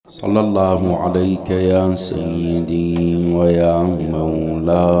صلى الله عليك يا سيدي ويا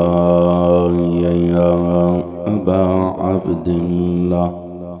مولاي يا أبا عبد الله.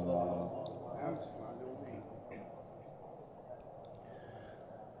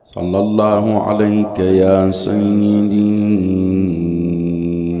 صلى الله عليك يا سيدي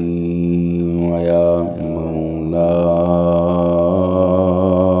ويا مولاي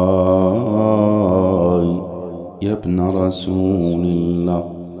يا ابن رسول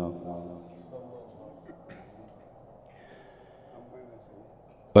الله.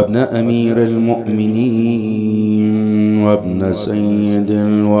 وابن أمير المؤمنين وابن سيد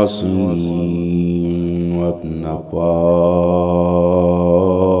الوصيين وابن فاطمة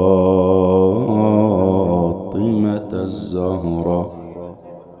الزهراء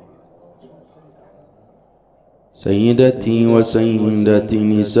سيدتي وسيدة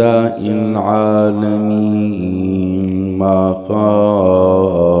نساء العالمين ما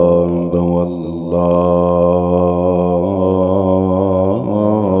خاب والله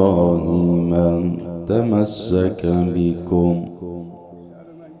من تمسك بكم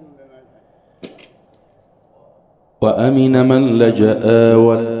وأمن من لجأ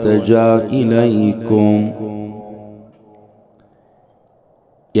والتجا إليكم.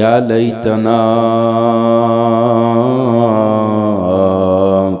 يا ليتنا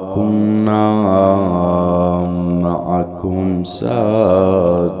كنا معكم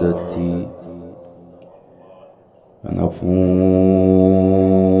سادتي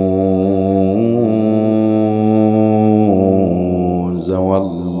فنفوز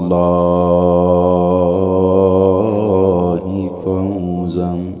والله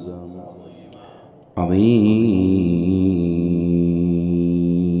فوزا عظيما.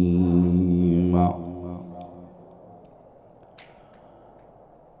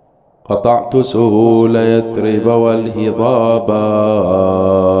 قطعت سهول يثرب والهضاب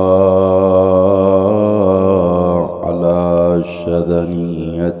على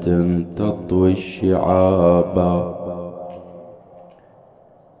شذنية تطوي الشعاب.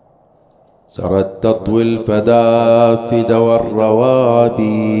 سرت تطوي الفدافد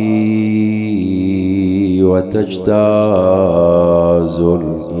والروابي وتجتاز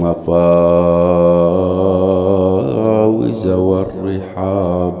المفاوز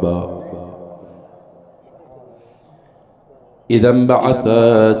والرحاب. إذا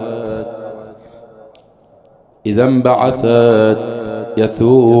انبعثت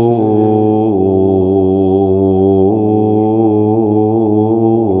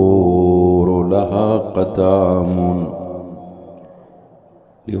يثور لها قتام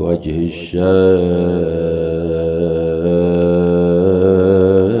لوجه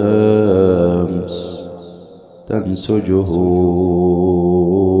الشمس تنسجه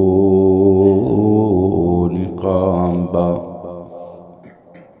نقابا.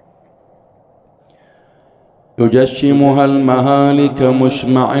 يجشمها المهالك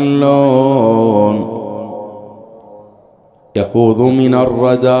مشمع اللون يخوض من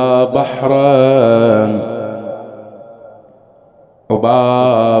الردى بحرا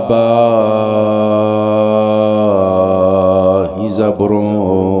عبابا زبر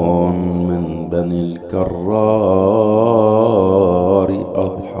من بني الكرار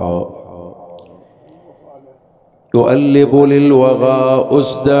أضحى. يؤلب للوغى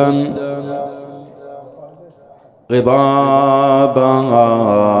أسدا غضابا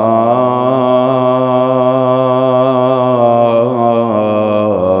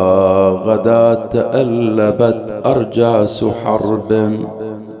غدا تألبت أرجاس حرب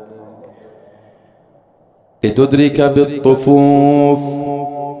لتدرك بالطفوف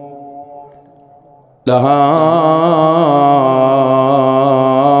لها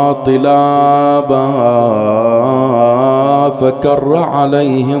طلابا فكر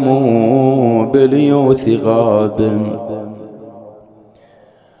عليهم بليوث غاب.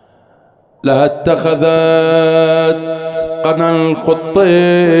 لها اتخذت قنا الخط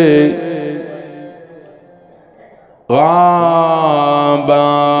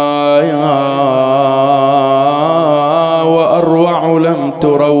غابا وأروع لم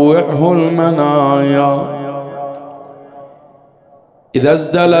تروعه المنايا. إذا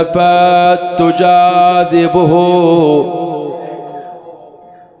ازدلفت تجاذبه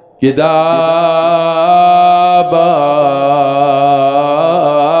جذابا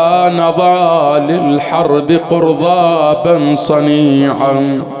نضى للحرب قرضابا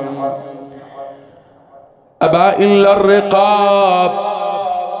صنيعا أبى إلا الرقاب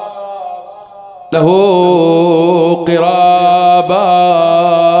له قرابا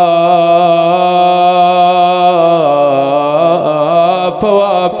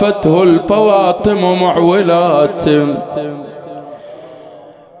فوافته الفواطم معولات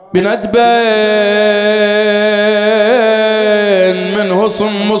بندبين منه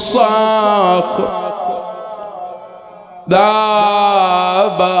صم الصاخر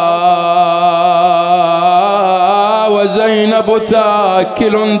ذابا وزينب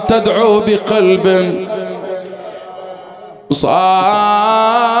ثاكل تدعو بقلب صابي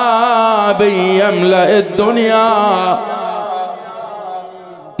يملأ الدنيا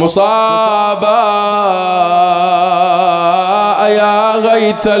مصابا يا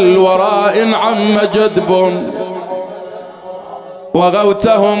غيث الورى إن عم جدب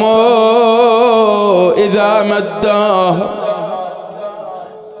وغوثهم إذا مداه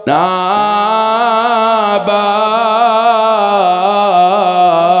نابا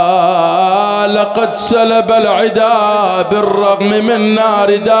لقد سلب العدا بالرغم من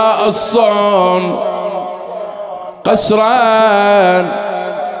نار داء الصون قسران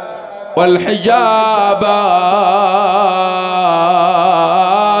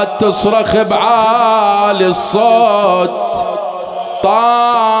والحجابات تصرخ بعالي الصوت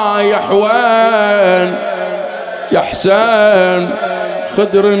طايح وين يا حسين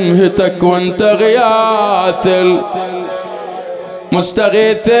خدر مهتك وانت غياث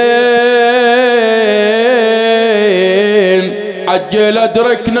المستغيثين عجل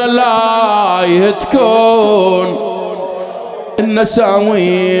ادركنا لا يهتكون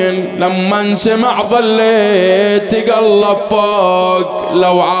النساوين لما انسمع ظليت قلب فوق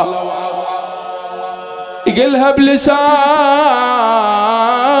لوعة يقلها بلسان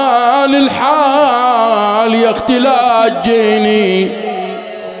الحال يا اختي لا تجيني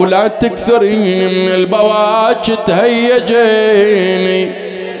ولا تكثرين من البواج تهيجيني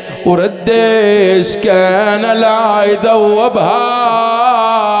ورديس كان لا يذوبها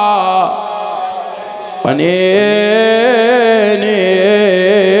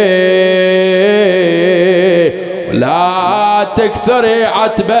ونيني ولا تكثري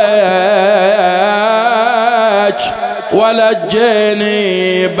عتبك ولا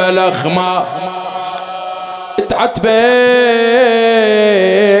تجيني بلخمة تعتبين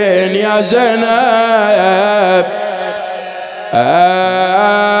يا زينب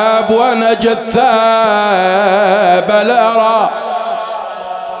وانا جثاب الارى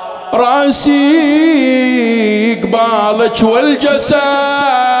راسي قبالك والجسد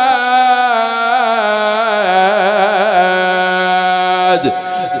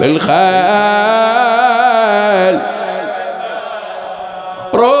بالخيل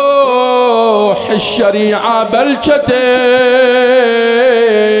روح الشريعة بلشته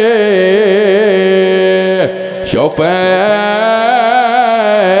شوفين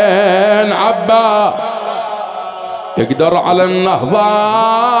عبا يقدر على النهضة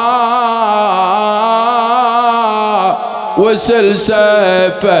وسلسة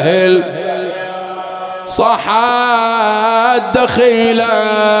فهل صحات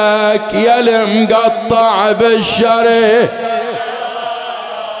دخيلك يا المقطع بالشره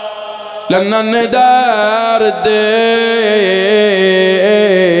لأن الندار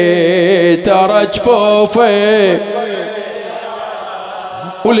ترى جفوفي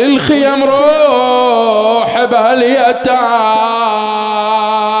وللخيم روح بهاليتامى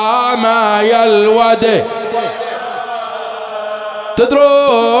يا الوده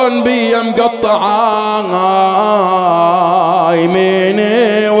تدرون بي مقطعة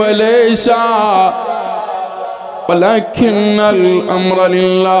يميني وليسار ولكن الأمر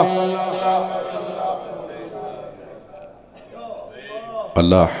لله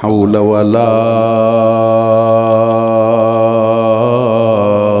ولا حول ولا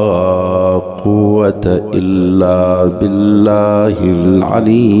قوة إلا بالله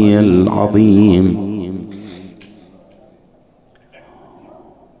العلي العظيم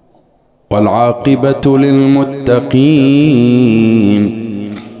والعاقبة للمتقين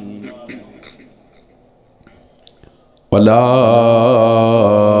ولا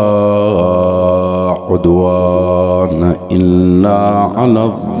عدوان إلا على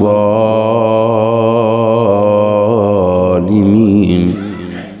الظالمين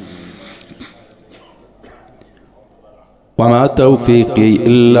وما توفيقي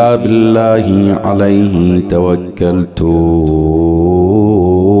إلا بالله عليه توكلت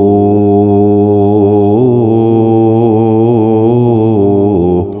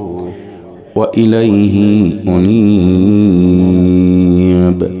وإليه أنيب.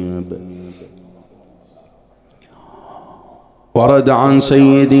 ورد عن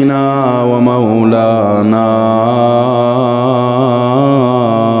سيدنا ومولانا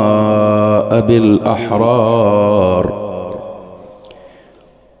أبي الأحرار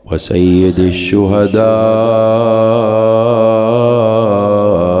وسيد الشهداء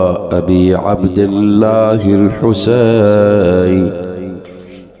أبي عبد الله الحسين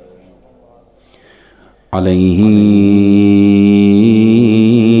عليه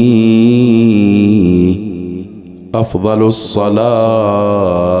أفضل الصلاة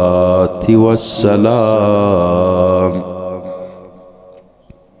والسلام.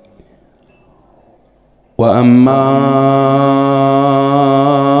 وأما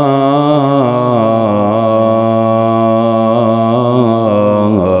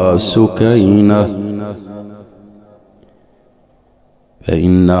سكينة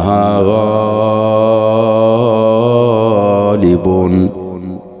فإنها غالب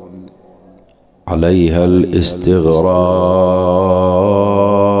عليها الاستغراق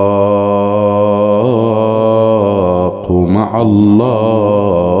مع الله.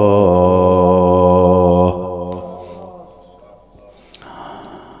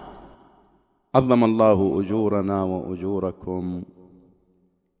 عظم الله أجورنا وأجوركم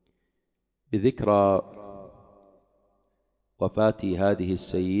بذكرى وفاة هذه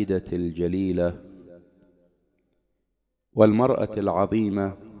السيدة الجليلة والمرأة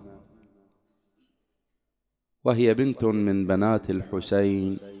العظيمة، وهي بنت من بنات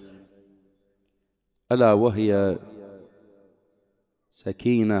الحسين، ألا وهي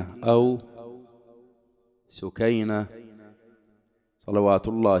سكينة أو سكينة صلوات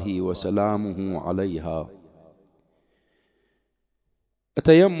الله وسلامه عليها.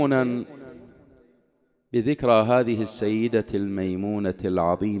 تيمنا بذكرى هذه السيدة الميمونة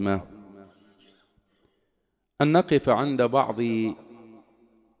العظيمة أن نقف عند بعض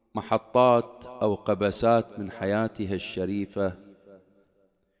محطات أو قبسات من حياتها الشريفة،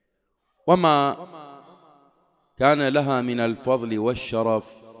 وما كان لها من الفضل والشرف،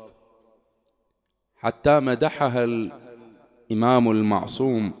 حتى مدحها الإمام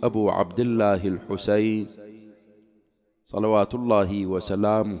المعصوم أبو عبد الله الحسين صلوات الله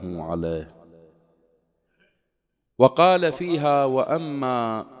وسلامه عليه، وقال فيها: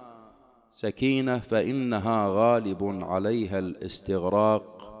 وأما سكينة فإنها غالب عليها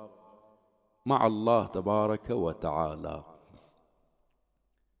الاستغراق مع الله تبارك وتعالى.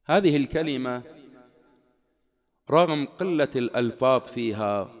 هذه الكلمة رغم قلة الألفاظ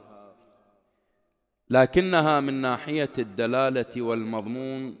فيها، لكنها من ناحية الدلالة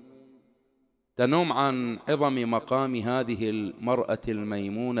والمضمون تنم عن عظم مقام هذه المرأة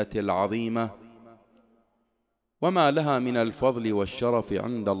الميمونة العظيمة، وما لها من الفضل والشرف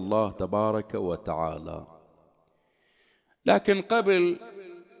عند الله تبارك وتعالى. لكن قبل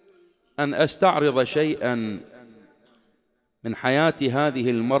أن أستعرض شيئا من حياة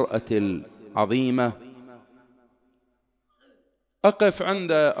هذه المرأة العظيمة، أقف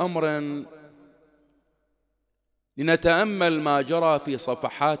عند أمر لنتأمل ما جرى في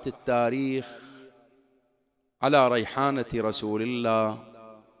صفحات التاريخ على ريحانة رسول الله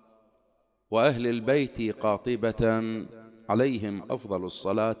وأهل البيت قاطبة عليهم أفضل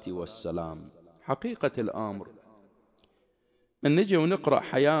الصلاة والسلام. حقيقة الأمر من نجي ونقرأ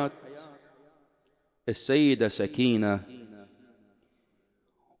حياة السيدة سكينة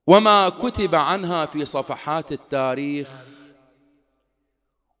وما كتب عنها في صفحات التاريخ،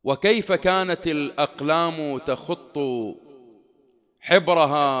 وكيف كانت الأقلام تخط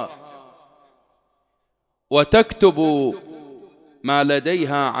حبرها وتكتب ما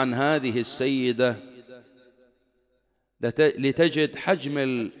لديها عن هذه السيدة، لتجد حجم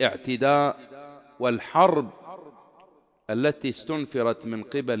الاعتداء والحرب التي استنفرت من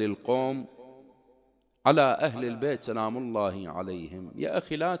قبل القوم على أهل البيت سلام الله عليهم. يا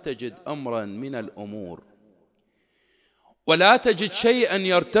أخي، لا تجد أمرا من الأمور ولا تجد شيئا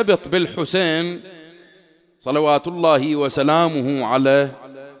يرتبط بالحسين صلوات الله وسلامه عليه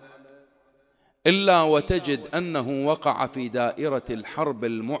إلا وتجد أنه وقع في دائرة الحرب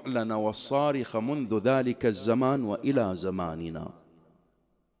المعلنة والصارخة منذ ذلك الزمان وإلى زماننا.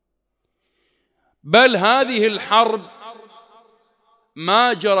 بل هذه الحرب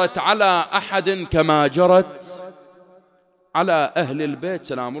ما جرت على أحد كما جرت على أهل البيت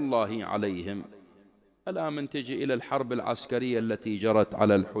سلام الله عليهم. ألا من تجي إلى الحرب العسكرية التي جرت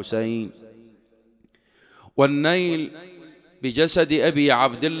على الحسين والنيل بجسد أبي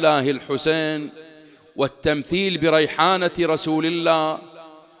عبد الله الحسين والتمثيل بريحانة رسول الله،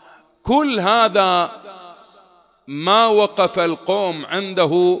 كل هذا ما وقف القوم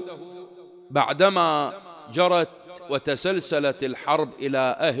عنده بعدما جرت وتسلسلت الحرب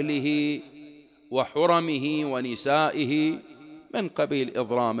إلى أهله وحرمه ونسائه، من قبيل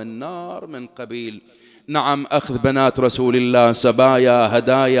إضرام النار، من قبيل أخذ بنات رسول الله سبايا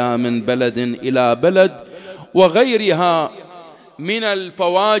هدايا من بلد إلى بلد، وغيرها من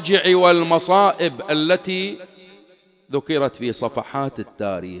الفواجع والمصائب التي ذكرت في صفحات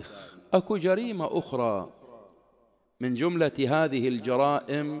التاريخ. أكو جريمة أخرى من جملة هذه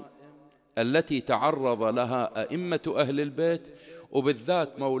الجرائم التي تعرض لها أئمة أهل البيت،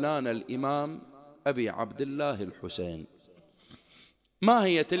 وبالذات مولانا الإمام أبي عبد الله الحسين. ما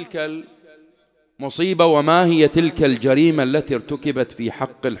هي تلك المصيبة وما هي تلك الجريمة التي ارتكبت في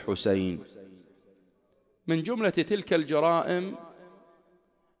حق الحسين؟ من جملة تلك الجرائم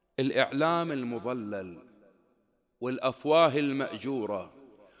الإعلام المضلل والأفواه المأجورة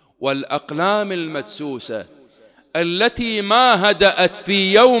والأقلام المدسوسة التي ما هدأت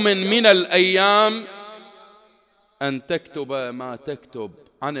في يوم من الأيام أن تكتب ما تكتب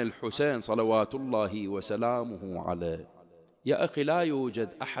عن الحسين صلوات الله وسلامه عليه. يا أخي، لا يوجد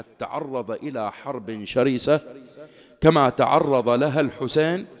أحد تعرض إلى حرب شرسة كما تعرض لها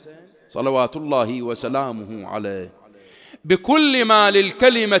الحسين صلوات الله وسلامه عليه، بكل ما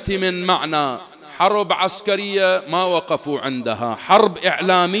للكلمة من معنى. حرب عسكرية ما وقفوا عندها، حرب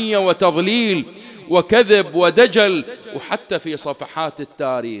إعلامية وتضليل وكذب ودجل، وحتى في صفحات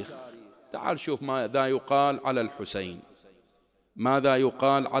التاريخ. تعال شوف ماذا يقال على الحسين، ماذا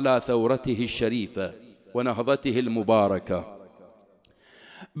يقال على ثورته الشريفة ونهضته المباركة،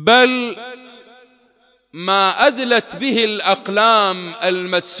 بل ما أدلت به الأقلام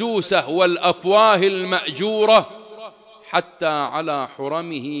المدسوسة والأفواه المأجورة حتى على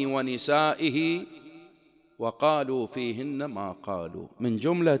حرمه ونسائه، وقالوا فيهن ما قالوا. من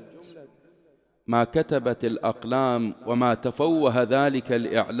جملة ما كتبت الأقلام وما تفوه ذلك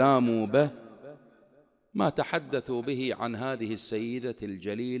الإعلام به ما تحدثوا به عن هذه السيدة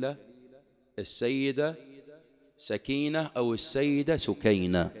الجليلة، السيدة سكينة أو السيدة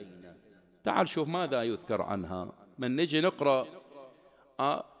سكينة. تعال شوف ماذا يذكر عنها. من نجي نقرأ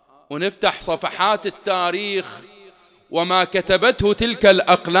ونفتح صفحات التاريخ وما كتبته تلك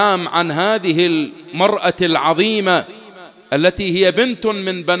الأقلام عن هذه المرأة العظيمة التي هي بنت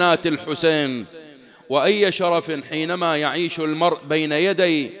من بنات الحسين. وأي شرف حينما يعيش المرء بين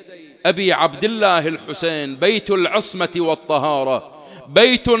يدي أبي عبد الله الحسين، بيت العصمة والطهارة،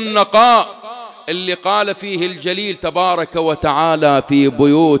 بيت النقاء، اللي قال فيه الجليل تبارك وتعالى: في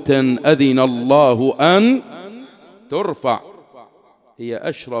بيوت أذن الله أن ترفع هي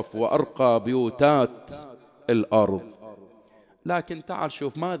أشرف وأرقى بيوتات الأرض. لكن تعال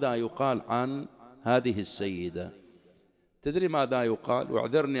شوف ماذا يقال عن هذه السيدة. تدري ماذا يقال؟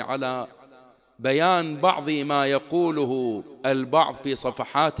 واعذرني على بيان بعض ما يقوله البعض في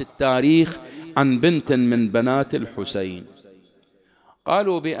صفحات التاريخ عن بنت من بنات الحسين.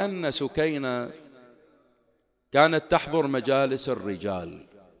 قالوا بأن سكينة كانت تحضر مجالس الرجال،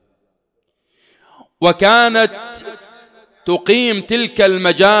 وكانت تقيم تلك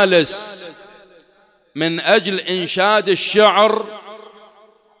المجالس من أجل إنشاد الشعر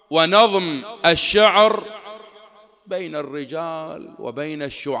ونظم الشعر بين الرجال وبين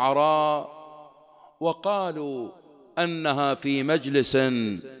الشعراء. وقالوا أنها في مجلس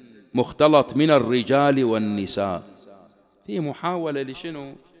مختلط من الرجال والنساء، في محاولة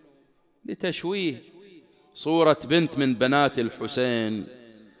لشنو؟ لتشويه صورة بنت من بنات الحسين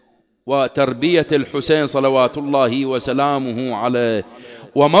وتربية الحسين صلوات الله وسلامه عليه،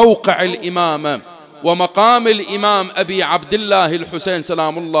 وموقع الإمامة ومقام الإمام أبي عبد الله الحسين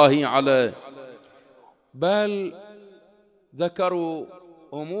سلام الله عليه. بل ذكروا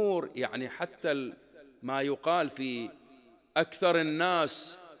أمور، يعني حتى ما يقال في أكثر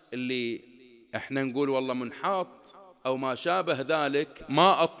الناس اللي احنا نقول والله منحاط أو ما شابه ذلك،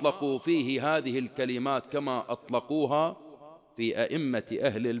 ما أطلقوا فيه هذه الكلمات كما أطلقوها في أئمة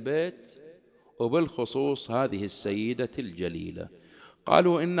أهل البيت، وبالخصوص هذه السيدة الجليلة.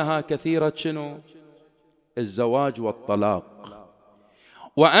 قالوا إنها كثيرة شنو؟ الزواج والطلاق،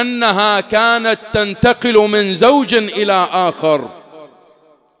 وأنها كانت تنتقل من زوج إلى آخر،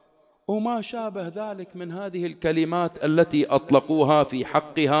 وما شابه ذلك من هذه الكلمات التي أطلقوها في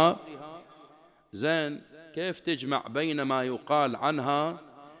حقها. زين، كيف تجمع بين ما يقال عنها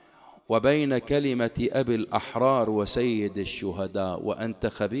وبين كلمة أبي الأحرار وسيد الشهداء، وأنت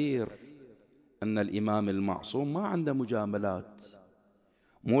خبير أن الإمام المعصوم ما عنده مجاملات،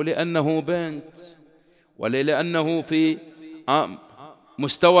 مو لأنه بنت ولا لأنه في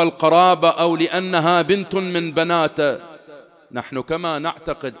مستوى القرابة أو لأنها بنت من بناته. نحن كما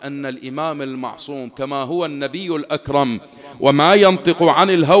نعتقد أن الإمام المعصوم كما هو النبي الأكرم وما ينطق عن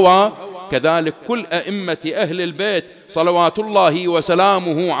الهوى، كذلك كل أئمة أهل البيت صلوات الله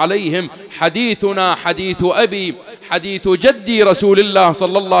وسلامه عليهم حديثنا حديث أبي، حديث جدي رسول الله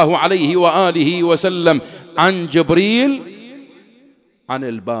صلى الله عليه وآله وسلم عن جبريل عن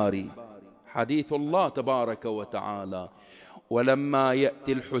الباري، حديث الله تبارك وتعالى. ولما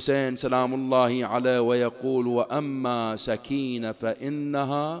يأتي الحسين سلام الله عليه ويقول: وأما سكينة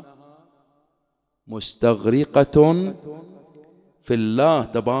فإنها مستغرقة في الله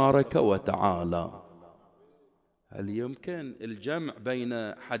تبارك وتعالى. هل يمكن الجمع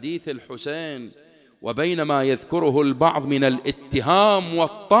بين حديث الحسين وبين ما يذكره البعض من الاتهام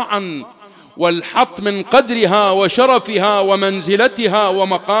والطعن والحط من قدرها وشرفها ومنزلتها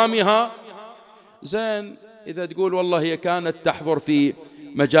ومقامها؟ زين، إذا تقول والله هي كانت تحضر في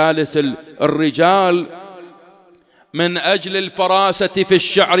مجالس الرجال من أجل الفراسة في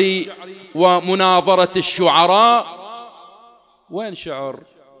الشعر ومناظرة الشعراء، وين شعر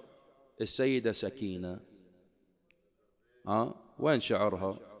السيدة سكينة؟ وين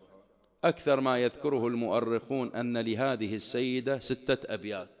شعرها؟ أكثر ما يذكره المؤرخون أن لهذه السيدة 6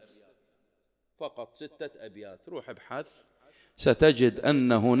 أبيات فقط، 6 أبيات. روح ابحث ستجد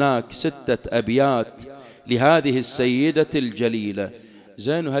أن هناك 6 أبيات لهذه السيدة الجليلة.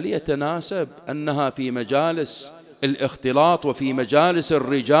 زين، هل يتناسب أنها في مجالس الاختلاط وفي مجالس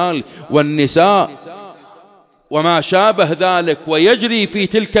الرجال والنساء وما شابه ذلك ويجري في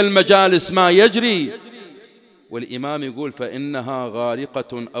تلك المجالس ما يجري، والإمام يقول فإنها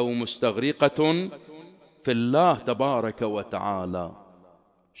غارقة أو مستغرقة في الله تبارك وتعالى؟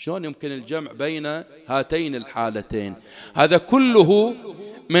 شلون يمكن الجمع بين هاتين الحالتين؟ هذا كله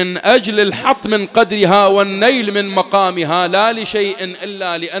من أجل الحط من قدرها والنيل من مقامها، لا لشيء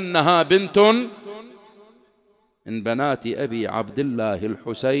إلا لأنها بنت من بنات أبي عبد الله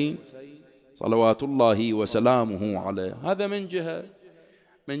الحسين صلوات الله وسلامه عليه. هذا من جهة.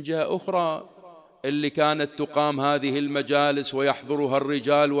 من جهة أخرى، اللي كانت تقام هذه المجالس ويحضرها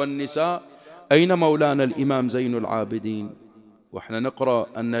الرجال والنساء، أين مولانا الإمام زين العابدين؟ وإحنا نقرأ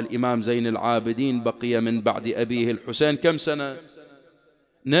أن الإمام زين العابدين بقي من بعد أبيه الحسين كم سنة؟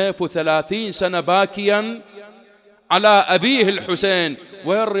 32 سنة باكيا على أبيه الحسين.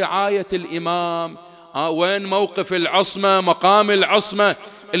 وين رعاية الإمام؟ وين موقف العصمة، مقام العصمة،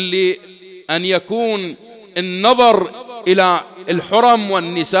 اللي أن يكون النظر إلى الحرم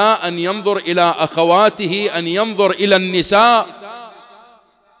والنساء، أن ينظر إلى أخواته، أن ينظر إلى النساء؟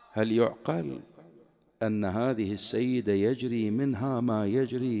 هل يعقل أن هذه السيدة يجري منها ما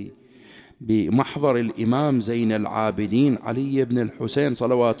يجري بمحضر الإمام زين العابدين علي بن الحسين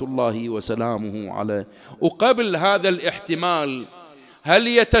صلوات الله وسلامه عليه؟ وقبل هذا الاحتمال، هل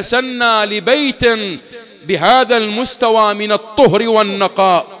يتسنى لبيت بهذا المستوى من الطهر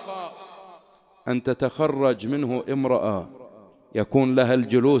والنقاء أن تتخرج منه امرأة يكون لها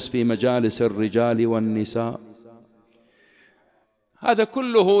الجلوس في مجالس الرجال والنساء؟ هذا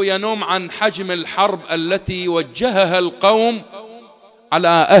كله ينم عن حجم الحرب التي وجهها القوم على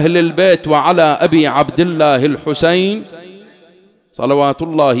أهل البيت وعلى أبي عبد الله الحسين صلوات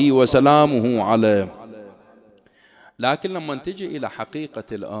الله وسلامه عليه. لكن لما تجي إلى حقيقة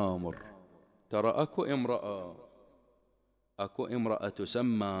الأمر، ترى أكو امرأة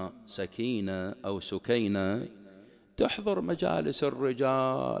تسمى سكينة أو سكينة تحضر مجالس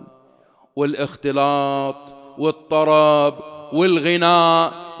الرجال والاختلاط والطرب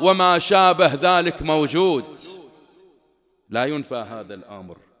والغناء وما شابه ذلك موجود، لا ينفى هذا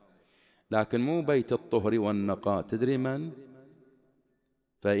الأمر، لكن مو بيت الطهر والنقاء. تدري من؟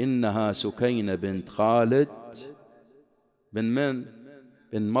 فإنها سكينة بنت خالد بن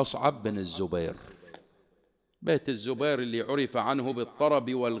مصعب بن الزبير. بيت الزبير اللي عرف عنه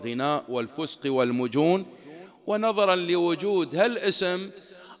بالطرب والغناء والفسق والمجون، ونظرا لوجود هالاسم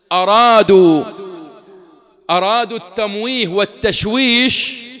أرادوا التمويه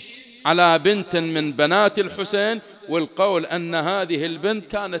والتشويش على بنت من بنات الحسين، والقول أن هذه البنت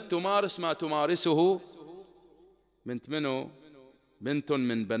كانت تمارس ما تمارسه. بنت منه؟ بنت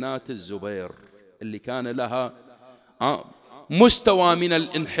من بنات الزبير اللي كان لها مستوى من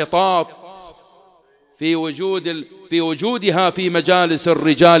الانحطاط في وجودها في مجالس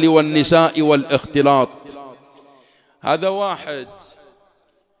الرجال والنساء والاختلاط. هذا واحد.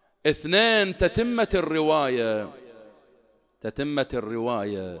 2، تتمة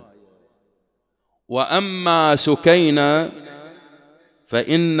الرواية. وأما سكينة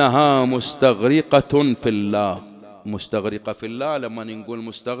فإنها مستغرقة في الله. مستغرقة في الله، لما نقول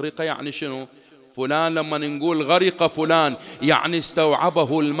مستغرقة يعني شنو؟ فلان لما نقول غرق فلان يعني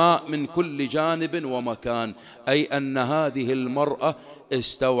استوعبه الماء من كل جانب ومكان، أي أن هذه المرأة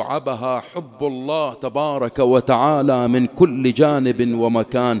استوعبها حب الله تبارك وتعالى من كل جانب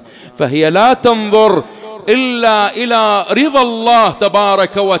ومكان، فهي لا تنظر إلا إلى رضا الله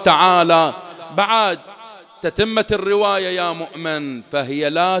تبارك وتعالى. بعد تتمة الرواية يا مؤمن، فهي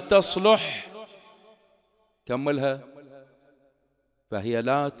لا تصلح، كملها، فهي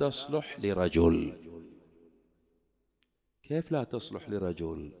لا تصلح لرجل. كيف لا تصلح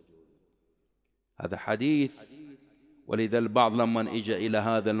لرجل؟ هذا حديث. ولذا البعض لما اجى إلى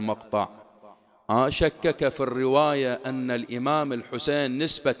هذا المقطع شكك في الرواية أن الإمام الحسين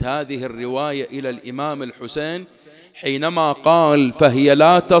نسبة هذه الرواية إلى الإمام الحسين حينما قال فهي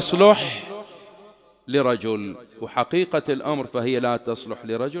لا تصلح لرجل. وحقيقة الأمر فهي لا تصلح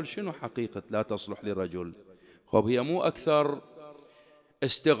لرجل، شنو حقيقة لا تصلح لرجل؟ خب هي مو أكثر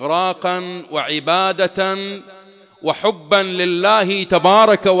استغراقا وعبادة وحبا لله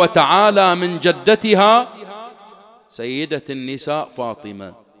تبارك وتعالى من جدتها سيدة النساء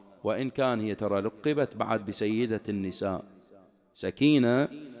فاطمة، وإن كان هي ترى لقبت بعد بسيدة النساء، سكينة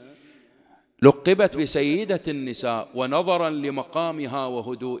لقبت بسيدة النساء، ونظرا لمقامها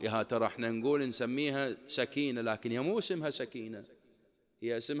وهدوئها ترى احنا نقول نسميها سكينة، لكن هي مو اسمها سكينة،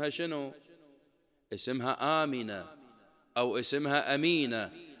 هي اسمها شنو؟ اسمها آمنة أو اسمها أمينة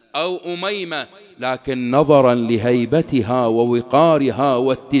أو أميمة، لكن نظرا لهيبتها ووقارها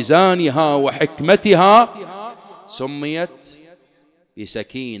واتزانها وحكمتها سميت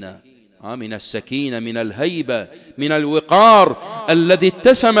بسكينة. من السكينة، من الهيبة، من الوقار الذي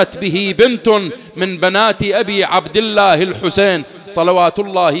اتسمت به بنت من بنات أبي عبد الله الحسين صلوات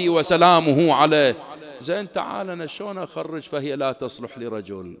الله وسلامه عليه. زين تعالنا شلون أخرج فهي لا تصلح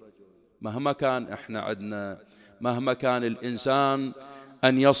لرجل؟ مهما كان احنا عندنا، مهما كان الإنسان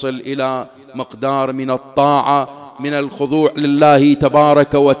أن يصل إلى مقدار من الطاعة، من الخضوع لله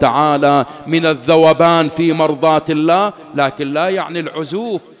تبارك وتعالى، من الذوبان في مرضاة الله، لكن لا يعني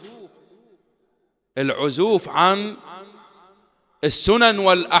العزوف عن السنن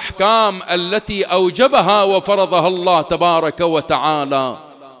والأحكام التي أوجبها وفرضها الله تبارك وتعالى.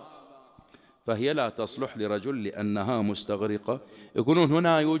 فهي لا تصلح لرجل لأنها مستغرقة. يقولون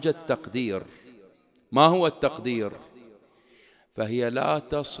هنا يوجد تقدير. ما هو التقدير؟ فهي لا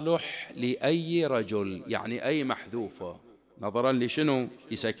تصلح لأي رجل، يعني أي محذوفة، نظرا لشنو؟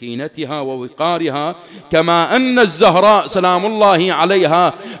 لسكينتها ووقارها، كما أن الزهراء سلام الله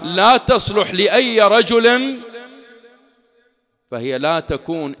عليها لا تصلح لأي رجل، فهي لا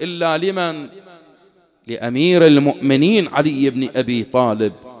تكون إلا لمن؟ لأمير المؤمنين علي بن أبي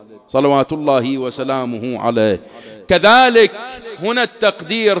طالب صلوات الله وسلامه عليه. كذلك هنا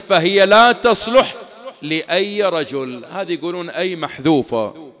التقدير فهي لا تصلح لأي رجل، هذه يقولون أي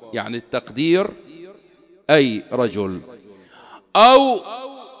محذوفة، يعني التقدير أي رجل، أو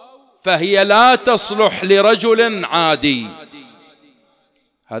فهي لا تصلح لرجل عادي.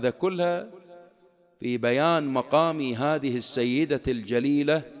 هذا كلها في بيان مقام هذه السيدة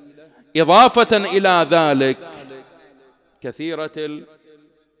الجليلة، إضافة إلى ذلك كثيرة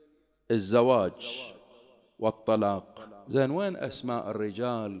الزواج والطلاق. زين وين أسماء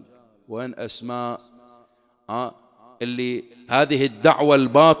الرجال؟ وين أسماء اللي هذه الدعوة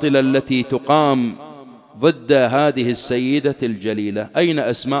الباطلة التي تقام ضد هذه السيدة الجليلة؟ أين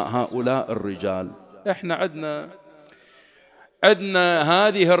أسماء هؤلاء الرجال؟ إحنا عندنا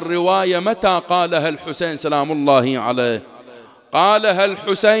هذه الرواية متى قالها الحسين سلام الله عليه؟ قالها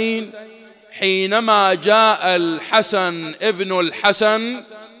الحسين حينما جاء الحسن ابن الحسن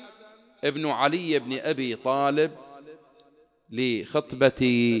ابن علي بن أبي طالب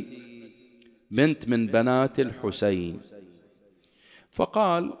لخطبة بنت من بنات الحسين،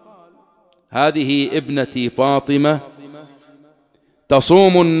 فقال هذه ابنتي فاطمة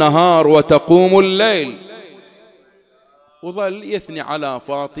تصوم النهار وتقوم الليل، وظل يثني على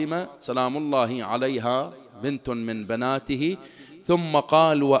فاطمة سلام الله عليها بنت من بناته، ثم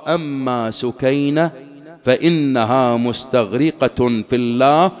قال وأما سكينة فإنها مستغرقة في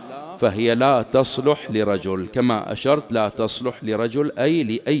الله فهي لا تصلح لرجل. كما أشرت لا تصلح لرجل أي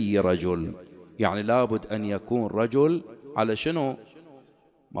لأي رجل، يعني لابد أن يكون رجل على شنو؟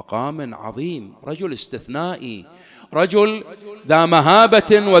 مقام عظيم، رجل استثنائي، رجل ذا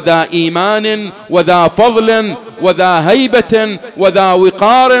مهابة وذا إيمان وذا فضل وذا هيبة وذا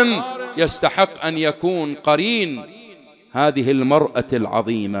وقار، يستحق أن يكون قرين هذه المرأة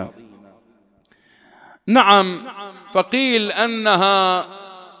العظيمة. نعم، فقيل أنها،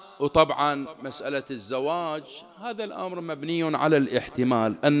 وطبعا مسألة الزواج هذا الأمر مبني على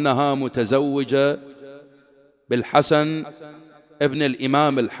الاحتمال، أنها متزوجة بالحسن ابن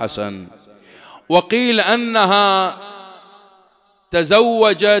الإمام الحسن، وقيل أنها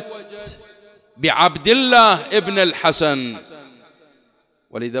تزوجت بعبد الله ابن الحسن،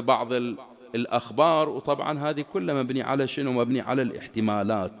 ولذا بعض الأخبار، وطبعا هذه كلها مبني على شنو؟ مبني على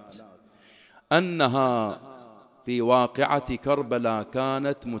الاحتمالات، أنها في واقعة كربلاء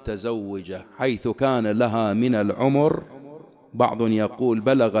كانت متزوجة، حيث كان لها من العمر، بعض يقول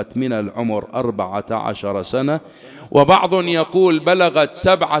بلغت من العمر 14 سنة، وبعض يقول بلغت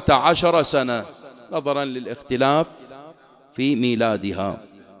 17 سنة، نظرا للاختلاف في ميلادها.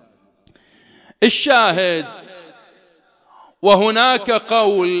 الشاهد، وهناك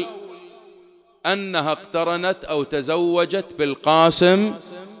قول أنها اقترنت أو تزوجت بالقاسم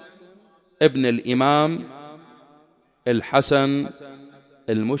ابن الإمام الحسن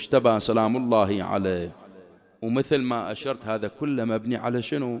المجتبى سلام الله عليه. ومثل ما أشرت هذا كله مبني على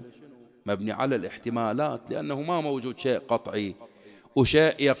شنو؟ مبني على الاحتمالات، لأنه ما موجود شيء قطعي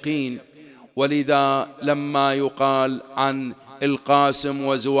وشيء يقين. ولذا لما يقال عن القاسم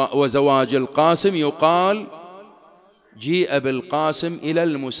وزواج القاسم يقال جيء بالقاسم إلى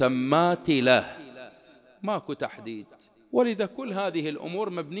المسمات له، ماكو تحديد. ولذا كل هذه الأمور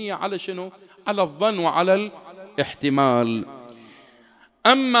مبنية على شنو؟ على الظن وعلى الاحتمال.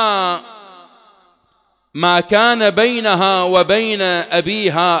 أما ما كان بينها وبين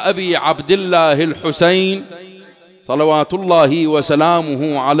أبيها أبي عبد الله الحسين صلوات الله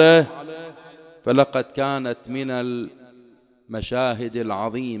وسلامه عليه، فلقد كانت من المشاهد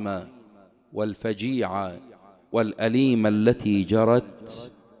العظيمة والفجيعة والأليمة التي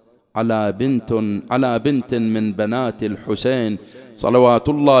جرت على بنت من بنات الحسين صلوات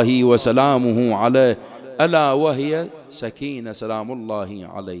الله وسلامه عليه، ألا وهي سكينة سلام الله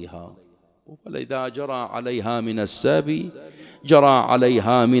عليها. ولذا جرى عليها من السبي، جرى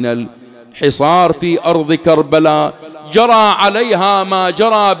عليها من الحصار في أرض كربلاء، جرى عليها ما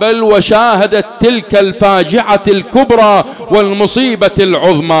جرى، بل وشاهدت تلك الفاجعة الكبرى والمصيبة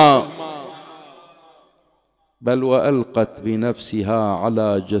العظمى، بل وألقت بنفسها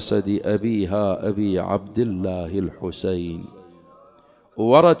على جسد أبيها أبي عبد الله الحسين.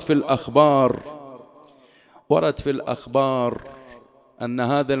 ورد في الأخبار أن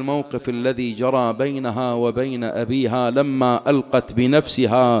هذا الموقف الذي جرى بينها وبين أبيها لما ألقت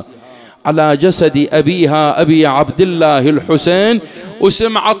بنفسها على جسد أبيها أبي عبد الله الحسين،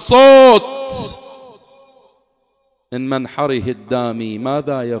 وسمعت صوت من منحره الدامي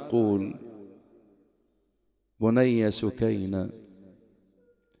ماذا يقول؟ بني سكينة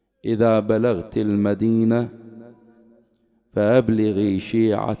إذا بلغت المدينة فأبلغي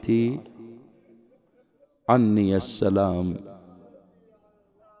شيعتي عني السلام،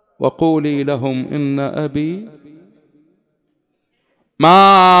 وقولي لهم إن أبي مات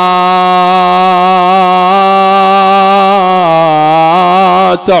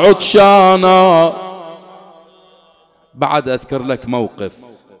عطشانا. بعد أذكر لك موقف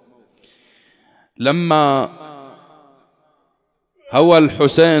لما هوى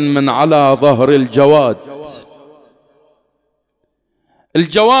الحسين من على ظهر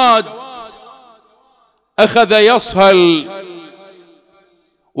الجواد أخذ يصهل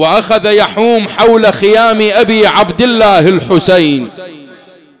وأخذ يحوم حول خيام أبي عبد الله الحسين.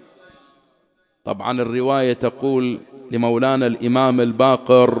 طبعا الرواية تقول لمولانا الإمام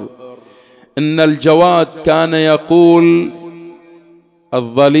الباقر إن الجواد كان يقول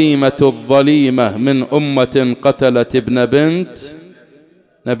الظليمة من أمة قتلت ابن بنت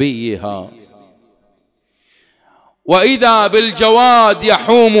نبيها، وإذا بالجواد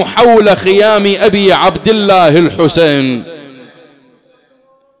يحوم حول خيام أبي عبد الله الحسين.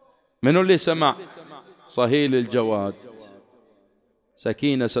 من اللي سمع صهيل الجواد؟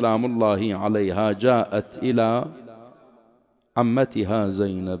 سكينة سلام الله عليها جاءت إلى عمتها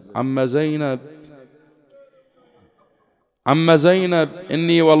زينب، عم زينب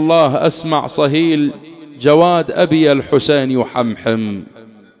إني والله أسمع صهيل جواد أبي الحسين يحمحم.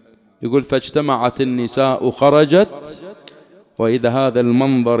 يقول فاجتمعت النساء وخرجت، وإذا هذا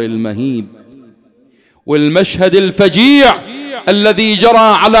المنظر المهيب والمشهد الفجيع الذي جرى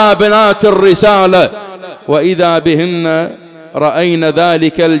على بنات الرسالة، وإذا بهن رأينا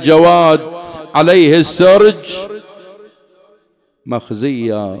ذلك الجواد عليه السرج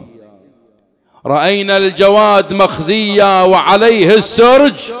مخزيا، رأينا الجواد مخزيا وعليه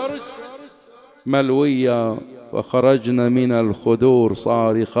السرج ملويا، فخرجنا من الخدور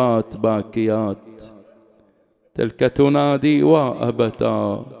صارخات باكيات، تلك تنادي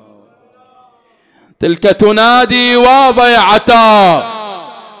وأبتا، تلك تنادي وضيعتا.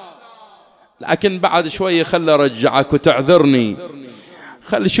 لكن بعد شوي خل أرجعك وتعذرني،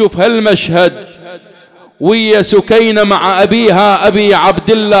 خل شوف هالمشهد ويا سكينة مع أبيها أبي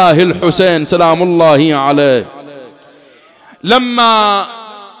عبد الله الحسين سلام الله عليه. لما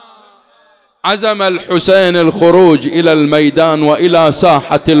عزم الحسين الخروج إلى الميدان وإلى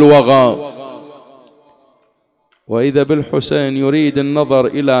ساحة الوغى، وإذا بالحسين يريد النظر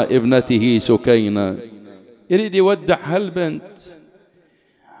إلى ابنته سكينة، يريد يودع هالبنت،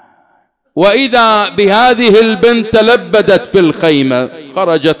 وإذا بهذه البنت تلبدت في الخيمة،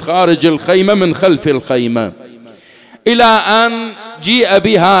 خرجت خارج الخيمة من خلف الخيمة، إلى أن جيء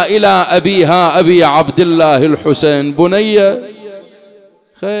بها إلى أبيها أبي عبد الله الحسين. بني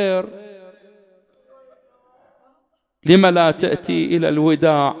خير، لم لا تأتي إلى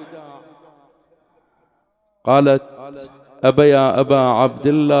الوداع؟ قالت: أبا يا أبا عبد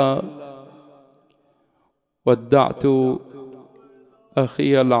الله، ودعت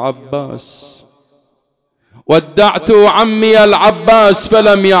أخي العباس، ودعت عمي العباس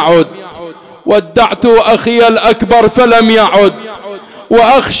فلم يعد، ودعت أخي الأكبر فلم يعد،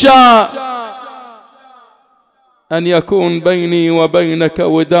 وأخشى أن يكون بيني وبينك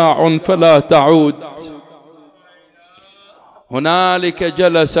وداع فلا تعود. هنالك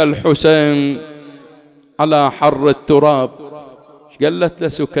جلس الحسين على حر التراب. قالت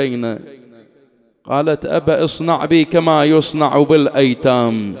لسكينة، قالت: أبا اصنع بي كما يصنع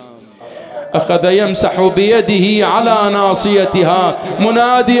بالأيتام. أخذ يمسح بيده على ناصيتها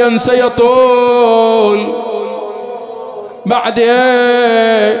مناديا: سيطول بعد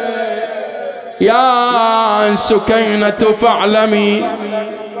يا سكينة فاعلمي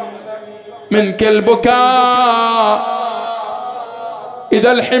منك البكاء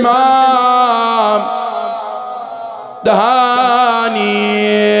إذا الحمام دهاني،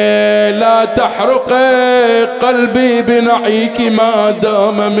 لا تحرق قلبي بنعيك ما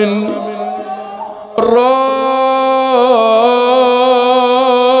دام مني الروح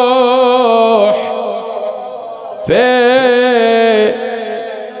في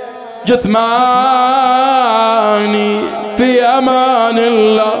جثماني. في أمان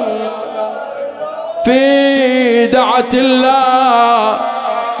الله، في دعة الله،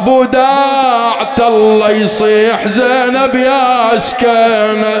 بوداعة الله يصيح زينب يا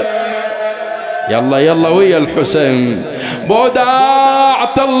سكينة. يلا يلا ويا الحسين.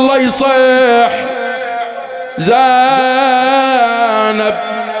 بوداعة الله يصيح زينب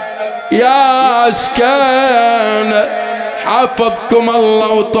يا سكينة. حفظكم الله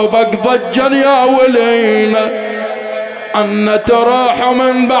وطبق ضجا يا ولينا، عنا تروح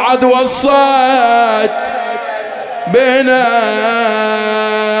من بعد وصيت بنا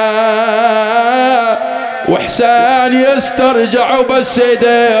وحسين يسترجع بس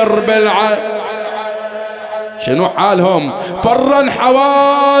يدير بالعين. شنو حالهم؟ فرن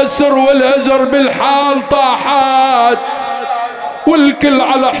حواسر والهزر بالحال طاحت، والكل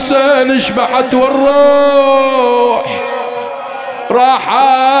على حسين شبحت والروح راحت،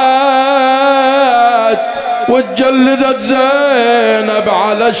 وتجلدت زينب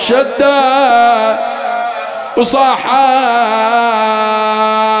على الشدة وصاحت: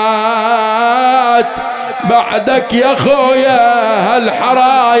 بعدك يا خويا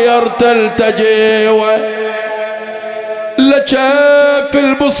هالحراير تلتجي، لجف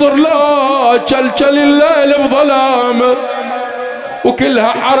البصر لا تشلشل الليل بظلام،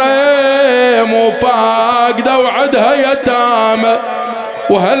 وكلها حريم وفاقدة وعدها يتامى،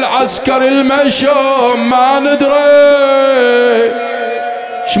 وهالعسكر المشوم ما ندري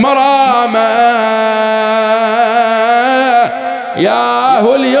شمرامه. يا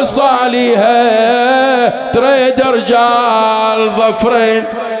هو اللي يصاليها تريد رجال ظفرين،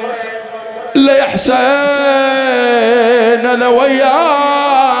 اللي يحسن انا وياك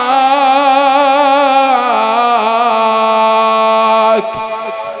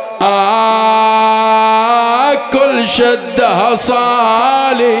كل شدها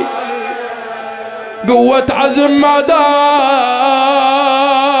صالي، قوة عزم ما دام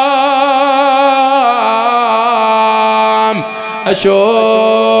اشوف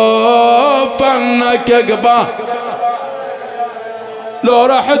انك اقبه. لو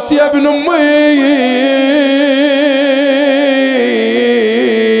رحت يا ابن امي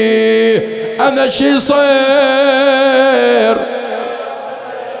انا شي صير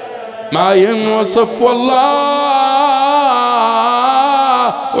ما ينوصف والله،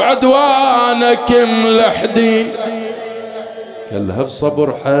 وعدوانك ملحدي. كلها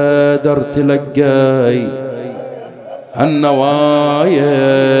بصبر حيدر تلقاي هالنوايب،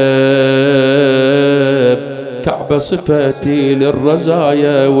 كعبة صفاتي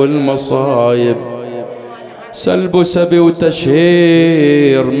للرزايا والمصايب، سلب سبي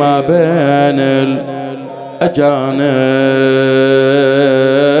وتشهير ما بين الأجانب،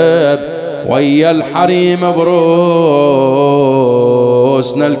 ويا الحريم بروسنا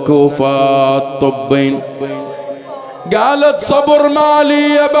الكوفات طبين. قالت صبر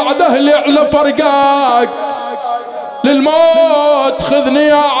مالي بعد أهلي على فرقاك، للموت خذني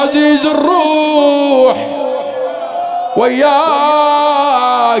يا عزيز الروح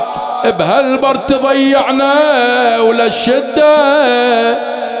وياك، بهالبر تضيعنا ولا الشدة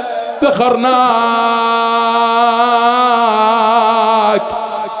ذخرناك.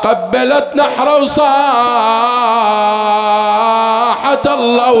 قبلت نحر وصاحت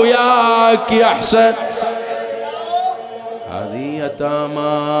الله وياك يا حسن. هذه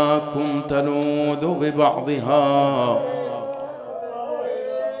يتاماكم تلوذ ببعضها،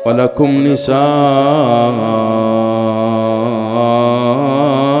 ولكم نساء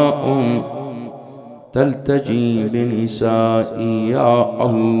تلتجي بنسائي يا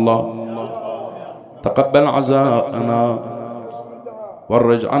الله. تقبل عزاءنا،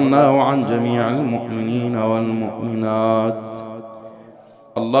 فرج عنا وعن جميع المؤمنين والمؤمنات.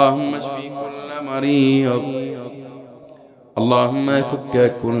 اللهم اشف كل مريض، اللهم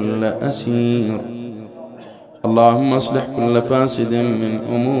فك كل أسير، اللهم اصلح كل فاسد من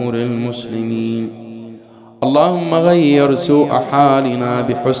أمور المسلمين. اللهم غير سوء حالنا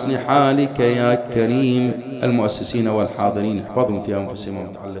بحسن حالك يا كريم. المؤسسين والحاضرين احفظهم في أنفسهم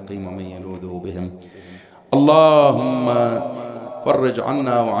ومتعلقين ومن يلوذ بهم. اللهم فرج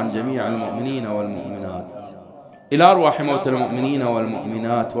عنا وعن جميع المؤمنين والمؤمنات. إلى أرواح موتى المؤمنين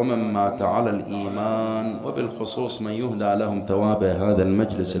والمؤمنات ومن مات على الإيمان، وبالخصوص من يهدى لهم ثواب هذا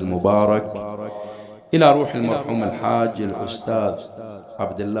المجلس المبارك. إلى روح المرحوم الحاج الأستاذ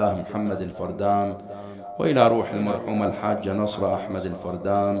عبد الله محمد الفردان، وإلى روح المرحوم الحاجة نصر أحمد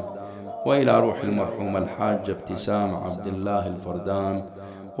الفردان، وإلى روح المرحوم الحاجة ابتسام عبد الله الفردان،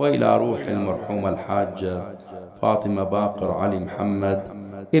 وإلى روح المرحوم الحاجة فاطمة باقر علي محمد.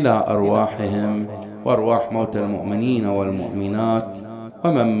 إلى أرواحهم وأرواح موتى المؤمنين والمؤمنات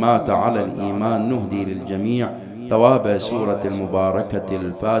ومن مات على الإيمان نهدي للجميع ثواب سورة المباركة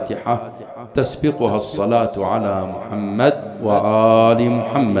الفاتحة تسبقها الصلاة على محمد وآل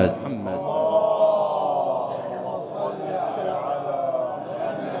محمد.